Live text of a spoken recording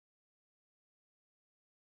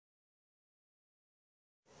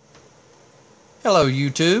Hello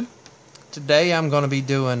YouTube. Today I'm going to be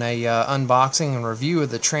doing a unboxing and review of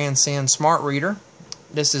the Transcend smart reader.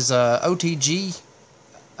 This is a OTG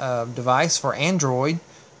device for Android.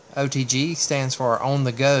 OTG stands for on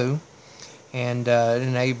the go, and it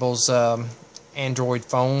enables Android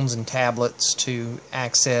phones and tablets to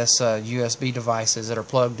access USB devices that are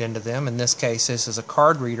plugged into them. In this case, this is a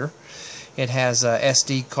card reader. It has a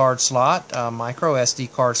SD card slot, a micro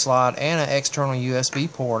SD card slot, and an external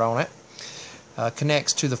USB port on it.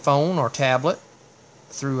 Connects to the phone or tablet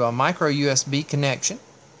through a micro USB connection.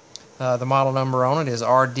 The model number on it is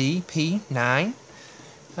RDP9.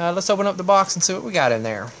 Let's open up the box and see what we got in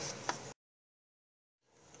there.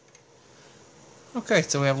 Okay,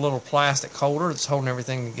 so we have a little plastic holder that's holding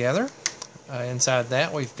everything together. Inside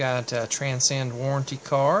that we've got a Transcend warranty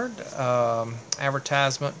card,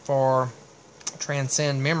 advertisement for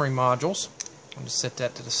Transcend memory modules. I'll just set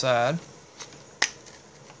that to the side.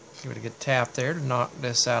 Give it a good tap there to knock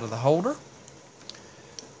this out of the holder.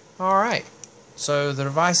 Alright, so the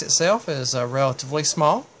device itself is relatively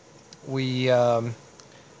small. We have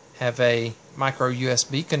a micro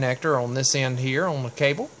USB connector on this end here on the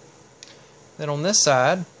cable. Then on this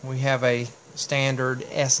side we have a standard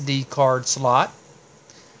SD card slot.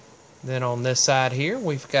 Then on this side here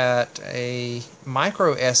we've got a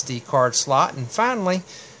micro SD card slot, and finally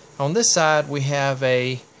on this side we have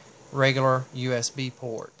a regular USB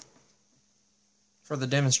port. For the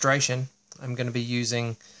demonstration, I'm going to be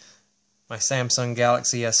using my Samsung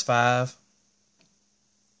Galaxy S5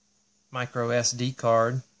 micro SD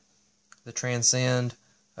card, the Transcend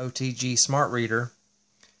OTG smart reader,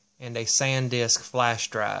 and a SanDisk flash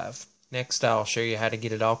drive. Next, I'll show you how to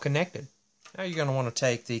get it all connected. Now you're going to want to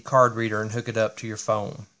take the card reader and hook it up to your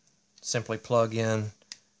phone. Simply plug in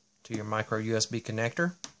to your micro USB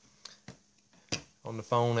connector. On the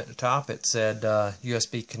phone at the top it said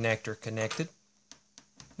USB connector connected.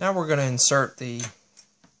 Now we're going to insert the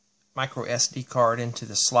micro SD card into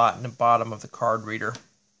the slot in the bottom of the card reader.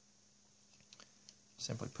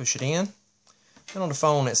 Simply push it in. Then on the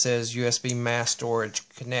phone it says USB mass storage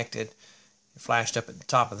connected. It flashed up at the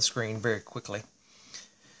top of the screen very quickly.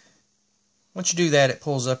 Once you do that, it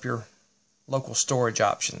pulls up your local storage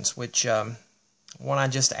options, which one I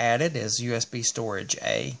just added is USB storage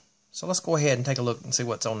A. So let's go ahead and take a look and see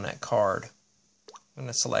what's on that card. I'm going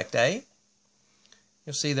to select A.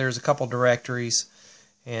 You'll see there's a couple directories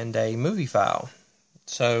and a movie file.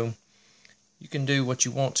 So you can do what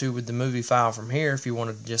you want to with the movie file from here. If you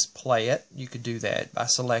wanted to just play it, you could do that by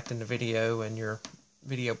selecting the video in your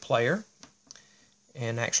video player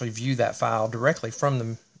and actually view that file directly from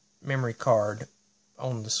the memory card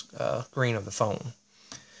on the screen of the phone.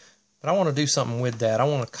 But I want to do something with that. I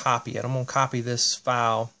want to copy it. I'm going to copy this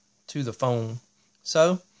file to the phone.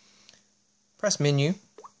 So press menu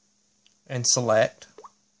and select.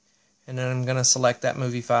 And then I'm going to select that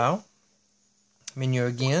movie file. Menu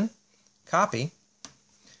again, copy.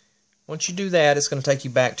 Once you do that, it's going to take you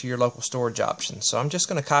back to your local storage options. So I'm just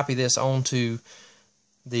going to copy this onto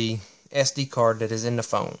the SD card that is in the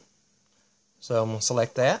phone. So I'm going to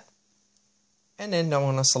select that, and then I'm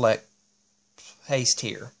going to select paste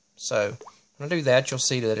here. So when I do that, you'll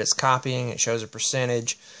see that it's copying. It shows a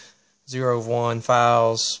percentage, 0 of 1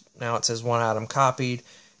 files. Now it says 1 item copied,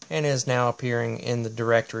 and is now appearing in the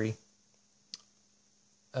directory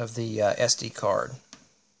of the SD card.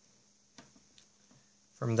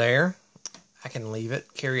 From there, I can leave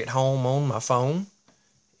it, carry it home on my phone,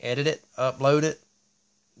 edit it, upload it,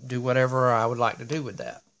 do whatever I would like to do with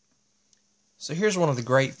that. So here's one of the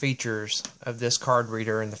great features of this card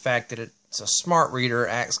reader, and the fact that it's a smart reader,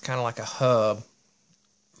 acts kind of like a hub.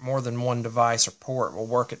 More than one device or port will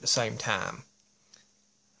work at the same time.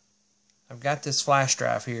 I've got this flash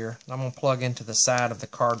drive here. I'm going to plug into the side of the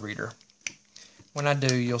card reader. When I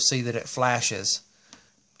do, you'll see that it flashes,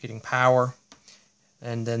 getting power,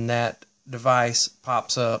 and then that device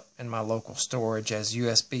pops up in my local storage as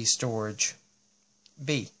USB storage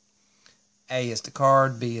B. A is the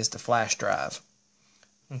card, B is the flash drive.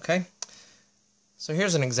 Okay, so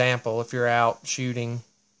here's an example. If you're out shooting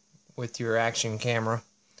with your action camera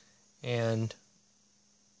and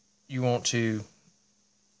you want to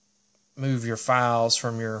move your files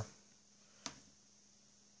from your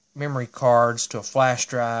memory cards to a flash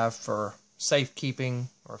drive for safekeeping,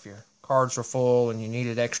 or if your cards were full and you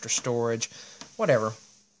needed extra storage, whatever.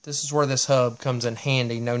 This is where this hub comes in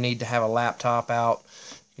handy. No need to have a laptop out.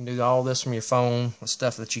 You can do all this from your phone with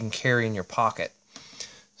stuff that you can carry in your pocket.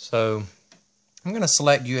 So I'm going to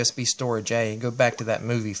select USB storage A, go back to that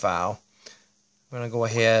movie file. I'm going to go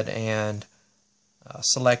ahead and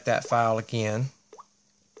select that file again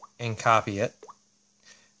and copy it.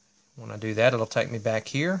 When I do that, it'll take me back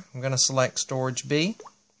here. I'm going to select storage B.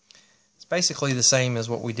 It's basically the same as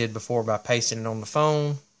what we did before by pasting it on the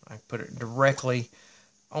phone. I put it directly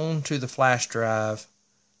onto the flash drive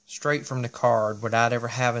straight from the card without ever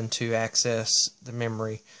having to access the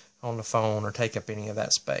memory on the phone or take up any of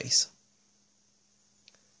that space.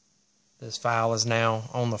 This file is now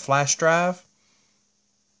on the flash drive.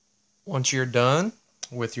 Once you're done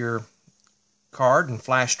with your card and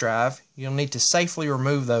flash drive, you'll need to safely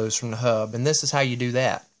remove those from the hub, and this is how you do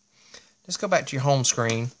that. Just go back to your home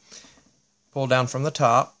screen, pull down from the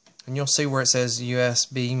top, and you'll see where it says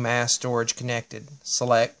USB mass storage connected.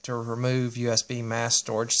 Select to remove USB mass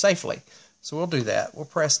storage safely. So we'll do that. We'll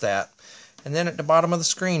press that. And then at the bottom of the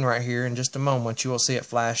screen right here, in just a moment, you will see it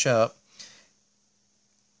flash up.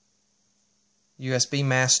 USB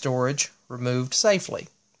mass storage removed safely,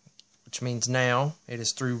 which means now it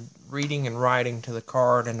is through reading and writing to the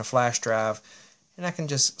card and the flash drive, and I can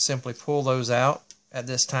just simply pull those out at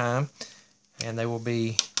this time, and they will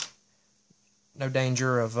be no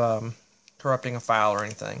danger of corrupting a file or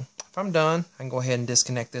anything. If I'm done, I can go ahead and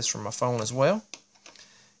disconnect this from my phone as well,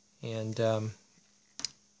 and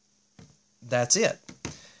that's it.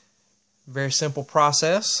 Very simple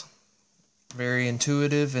process, very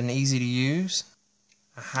intuitive and easy to use.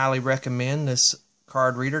 I highly recommend this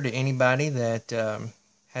card reader to anybody that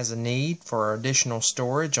has a need for additional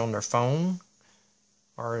storage on their phone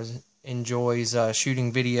or enjoys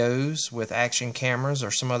shooting videos with action cameras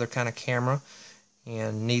or some other kind of camera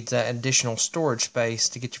and needs that additional storage space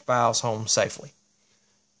to get your files home safely.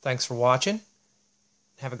 Thanks for watching.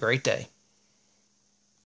 Have a great day.